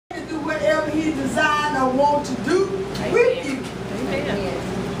desire or want to do with you. Amen.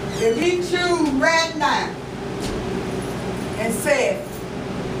 If he choose right now and said,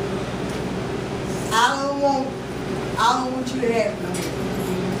 I don't want you to have it no more.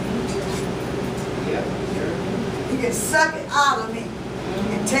 Yep. He can suck it out of me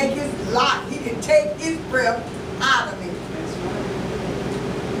and take his life. He can take his breath out of me.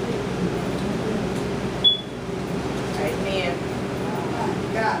 Amen.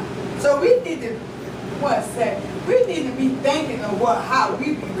 God. So we need to, we need to be thinking of how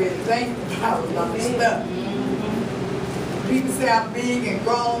we be really thinking about a lot of stuff. People say I'm big and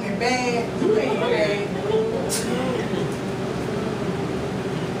grown and bad. You ain't bad.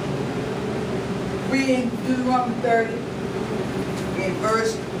 We in Deuteronomy 30 in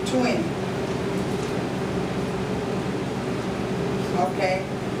verse 20. Okay.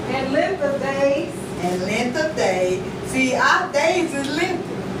 And length of days. And length of days. See, our days is lengthy.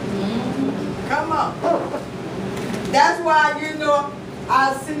 Come on. That's why, you know,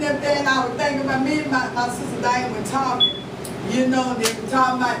 I was sitting up there and I was thinking about me and my sister Diane were talking. You know, they were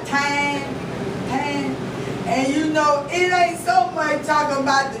talking about time. And you know, it ain't so much talking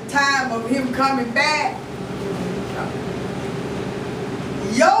about the time of him coming back.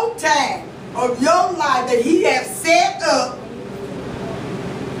 Your time of your life that he has set up,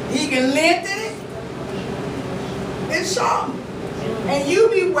 he can lengthen it and shorten it. And you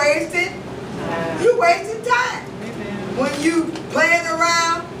be wasting, you wasting time. When you playing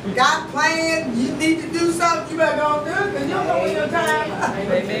around, got plans, you need to do something, you better go do it because you don't know when your time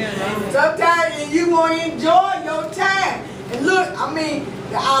is. Sometimes you won't enjoy your time. And look, I mean,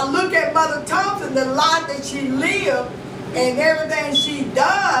 I look at Mother Thompson, the life that she lived and everything she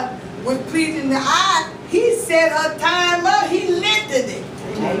done was pleasing the eye. He set her time up, he lifted it.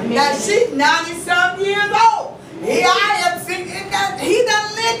 Now she's 90-something years old. He done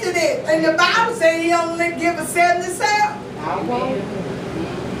lifted it. And the Bible says he only give her 77.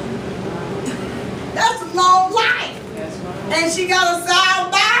 That's a long life. And she got a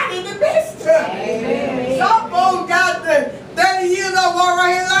sound mind in the midst of it. Some folks got the 30 years old walk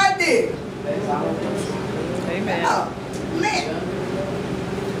right here like this. Amen. Oh, man.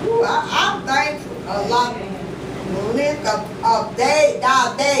 Ooh, I'm thankful. A lot of length of days.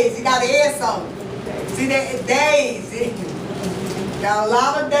 Now days, you got an S on it. See that days. Got a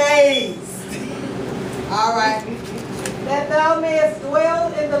lot of days. All right. That thou mayest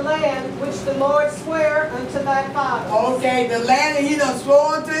dwell in the land which the Lord sware unto thy fathers. Okay, the land that he done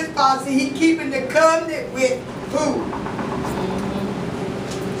swore unto his father. See, he keeping the covenant with who?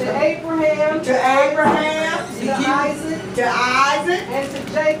 To Abraham. To Abraham. To Isaac. To Isaac. And to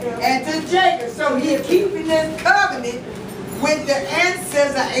Jacob. And to Jacob. So he's keeping this covenant with the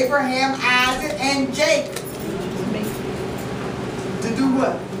ancestors of Abraham, Isaac, and Jacob. To do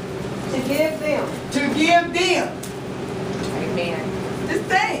what? To give them. To give them. Amen. This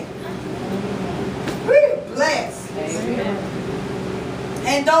thing. We're blessed. Amen.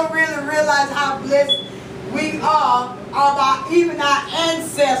 And don't really realize how blessed we are of even our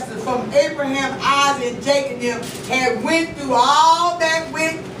ancestors from Abraham, Isaac, and Jacob them had went through all that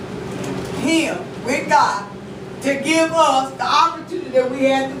with him, with God, to give us the opportunity that we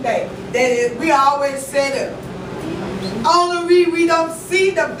have today. That is, we always set up. Only we don't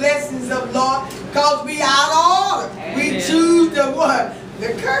see the blessings of Lord because we out of order. Amen. We choose the what?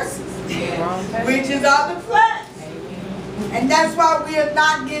 The curses, which is of the flesh. And that's why we are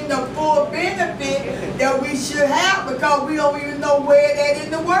not getting the full benefit that we should have because we don't even know where that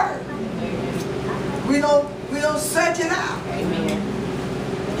in the Word. We don't search it out.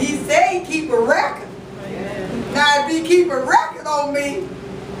 Amen. He said he keep a record. Now if he keep a record on me,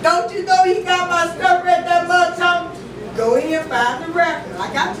 don't you know he got my stuff right there, Mother Thompson? Go in and find the record.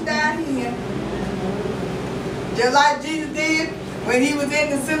 I got you down here. Just like Jesus did when he was in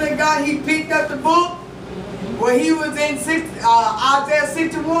the synagogue, he picked up the book. When he was in Isaiah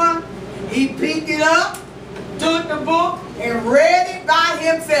 61, he picked it up, took the book, and read it by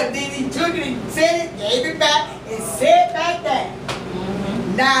himself. Then he took it and said it, gave it back, and set it back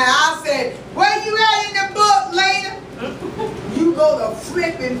down. Now I said, where you at in the book later? You go to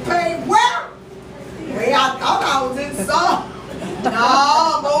flipping page. Where? Well, I thought I was in Sarh.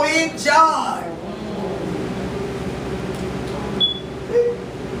 No, go in John.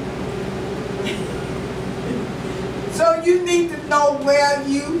 So you need to know where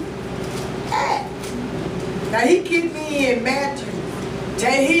you at. Now he keep me in Matthew.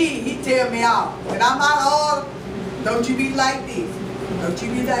 He tell me out. When I'm out of order, don't you be like this. Don't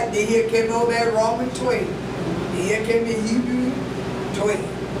you be like this. Here came over there Romans 12. Here came in Hebrew 12.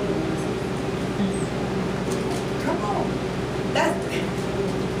 Come on.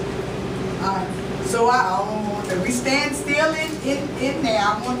 So if we stand still in there,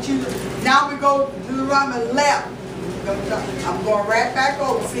 I want you to, now we go to Deuteronomy 11. I'm going right back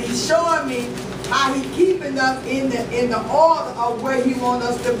over. See, he's showing me how he keeping us in the order of where he wants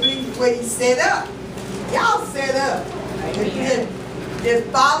us to be, where he set up. Y'all set up. Just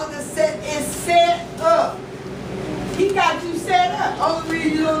follow the set. It's set up. He got you set up. Only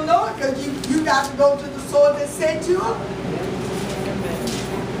reason you don't know it because you got to go to the source that set you up.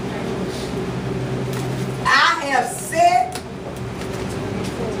 I have set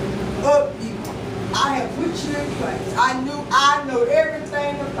up you. I have put you in place. I know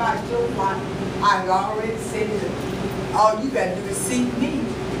everything about your life. I've already set it up. All you got to do is seek me,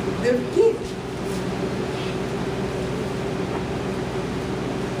 the beginning.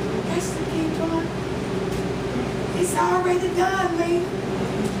 That's the key part. It's already done, man.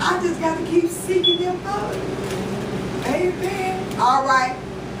 I just got to keep seeking him up. Amen. All right.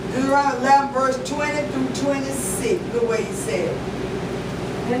 Deuteronomy 11, verse 20 through 26. Look what he said.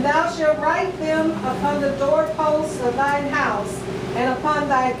 And thou shalt write them upon the doorposts of thine house and upon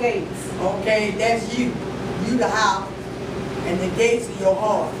thy gates. Okay, that's you. You the house and the gates of your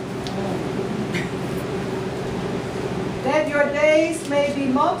heart. That your days may be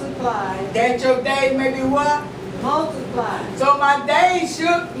multiplied. That your days may be what? Multiplied. So my days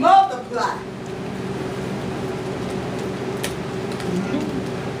should multiply.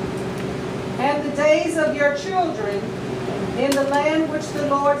 And the days of your children in the land which the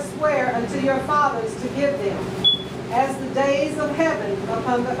Lord sware unto your fathers to give them, as the days of heaven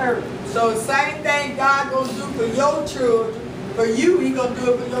upon the earth. So the same thing God gonna do for your children, for you, he gonna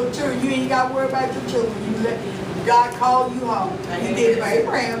do it for your children. You ain't got to worry about your children. You let God call you home. He did it for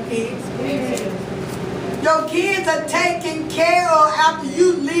Abraham kids. Amen. Your kids are taken care of after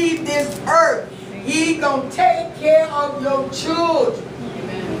you leave this earth. He gonna take care of your children.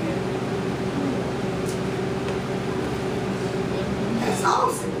 That's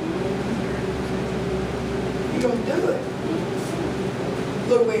awesome. He gonna do it.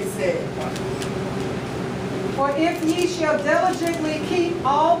 Look what he said. For if ye shall diligently keep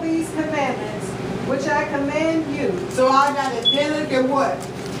all these commandments which I command you. So I gotta diligently what?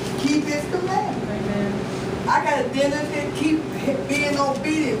 Keep his commandments. Amen. I gotta diligently keep being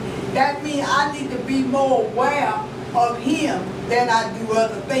obedient. That means I need to be more aware of him than I do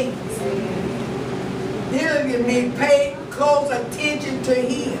other things. Diligently means pay close attention to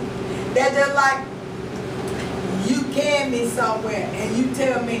him. That's just like you carry me somewhere and you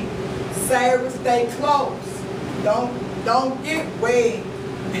tell me, Sarah, stay close. Don't get way.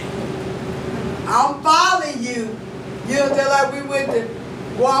 I'm following you. You know, just like we went to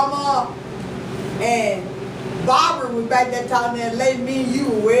Walmart and Barbara was back that time there, lady, me and you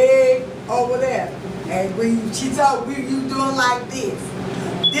were way over there. And when she told me you doing like this.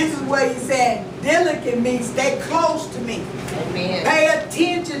 This is what he's saying. Delicate means stay close to me. Amen. Pay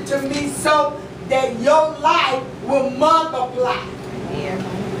attention to me so that your life will multiply. Amen.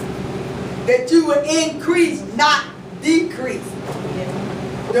 That you will increase, not decrease.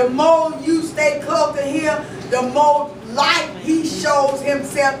 Amen. The more you stay close to him, the more light he shows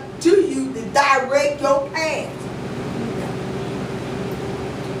himself to you to direct your path.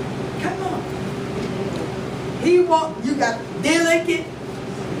 Come on. He wants, you got delicate.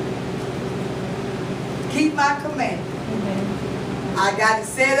 Keep my commandments. Mm-hmm. I got it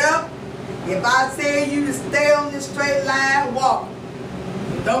set up. If I say you to stay on this straight line, walk.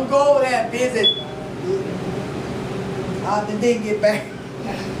 Don't go over there and visit. I didn't get back.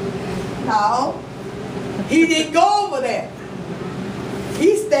 No. He didn't go over there.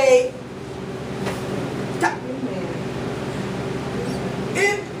 He stayed.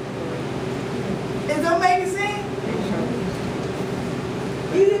 Is that making sense?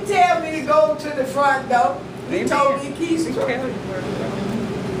 He didn't tell me to go to the front door. He told me to keep straight.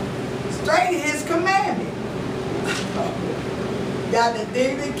 Straight is his commandment. Got to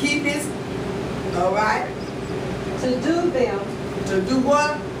dignity, keep his, all right? To do them. To do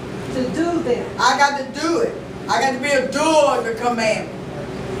what? To do them. I got to do it. I got to be a doer of the commandment.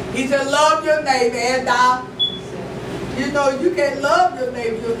 He said, love your neighbor as thou. You know, you can't love your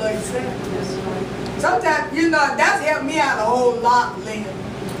neighbor, you love yourself. Sometimes, you know, that's helped me out a whole lot, Lena,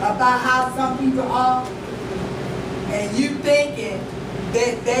 about how some people are. And you thinking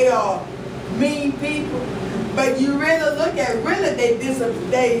that they are mean people. But you really look at, really they feel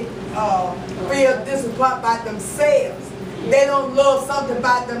disappointed about themselves. They don't love something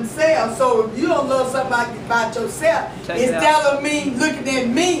about themselves. So if you don't love something about yourself, instead of me looking at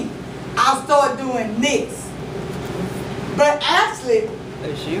me, I'll start doing this. But actually,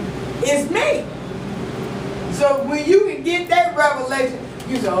 it's me. So when you can get that revelation,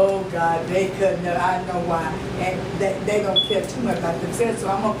 You say, oh God, they couldn't know. I know why. And they don't care too much about themselves, so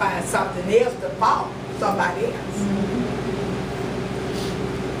I'm going to find something else to fault somebody else.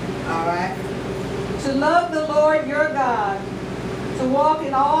 All right? To love the Lord your God, to walk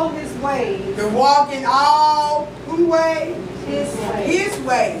in all his ways. To walk in all whose ways? His ways. His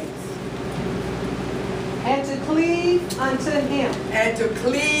ways. And to cleave unto him. And to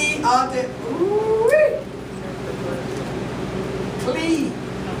cleave unto, cleave.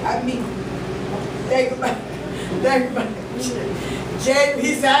 I mean, Jacob,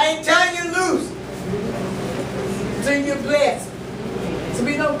 he said, I ain't turning you loose till you're blessed. So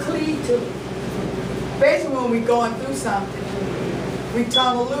we don't cleave to it. Especially when we're going through something. We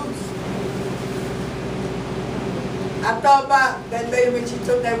turn her loose. I thought about that lady when she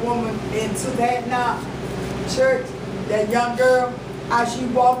took that woman into that church, that young girl, how she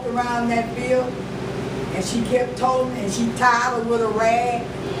walked around that field and she kept toting and she tied her with a rag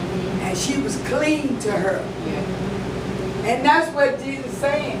and she was clean to her. And that's what Jesus is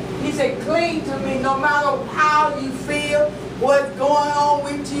saying. He said, cling to me no matter how you feel, what's going on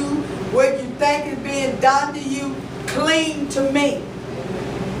with you, what you think is being done to you, cling to me.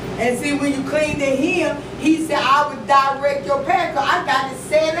 And see, when you cling to him, he said, I will direct your path because I got it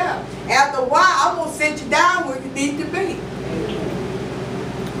set up. After a while, I'm going to set you down where you need to be.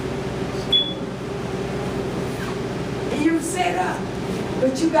 And you're set up.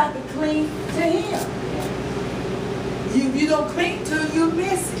 But you got to cling to him. If you don't cling to it, you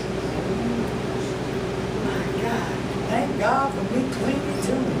miss it. My God. Thank God for me clinging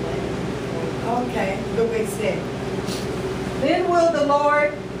to him. Okay, look what he said. Then will the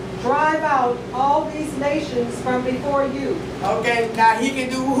Lord drive out all these nations from before you. Okay, now he can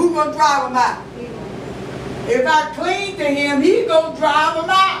do, who's going to drive them out? If I cling to him, he's going to drive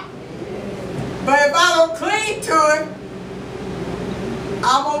them out. But if I don't cling to him,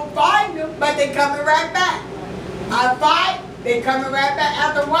 I'm going to fight them, but they coming right back. I fight, they coming right back.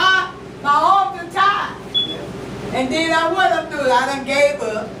 After a while, my arms are tired. And then what I'm doing, I done gave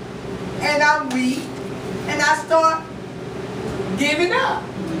up, and I'm weak, and I start giving up.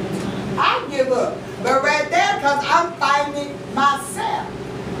 I give up. But right there, because I'm fighting myself.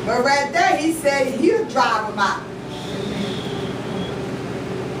 But right there, he said he'll drive them out.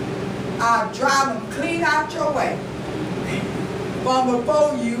 I'll drive them clean out your way. From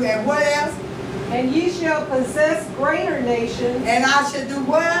before you, and what else? And ye shall possess greater nations. And I should do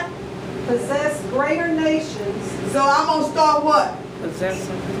what? Possess greater nations. So I'm going to start what?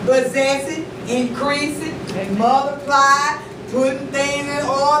 Possessing, increasing, multiply, putting things in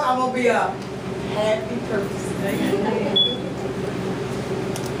order. I'm going to be a happy person.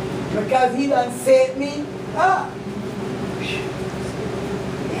 Because he done set me up.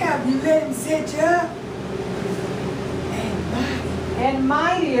 Yeah, if you let him set you up. And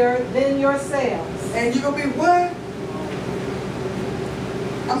mightier than yourselves. And you're going to be what?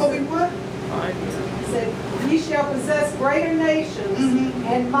 I'm going to be what? He said, ye shall possess greater nations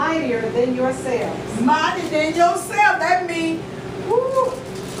and mightier than yourselves. Mightier than yourself. That means, whoo,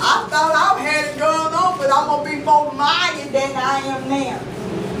 I thought I had it going on, but I'm going to be more mighty than I am now.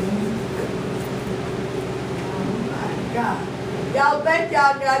 Oh my God. Y'all think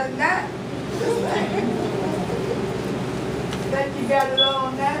y'all got it now? Think you got it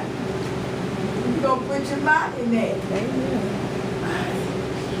on now? You're going to put your mind in there. Amen. My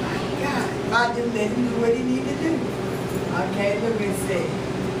God. I just let him do what he need to do. Okay, look what it says.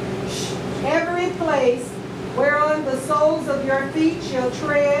 Every place whereon the soles of your feet shall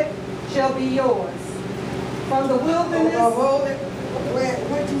tread shall be yours. From the wilderness.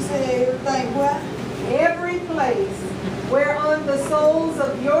 What you say, everything what? Every place whereon the soles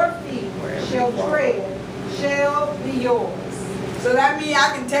of your feet shall tread shall be yours. So that means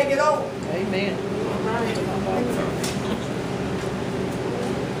I can take it over. Amen.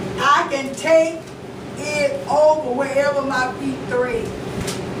 I can take it over wherever my feet tread.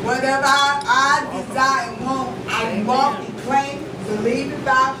 Whatever I desire and want, I can walk and claim, believe it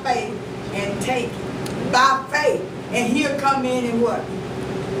by faith, and take it by faith. And he'll come in and what?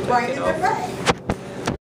 Bring it to pass.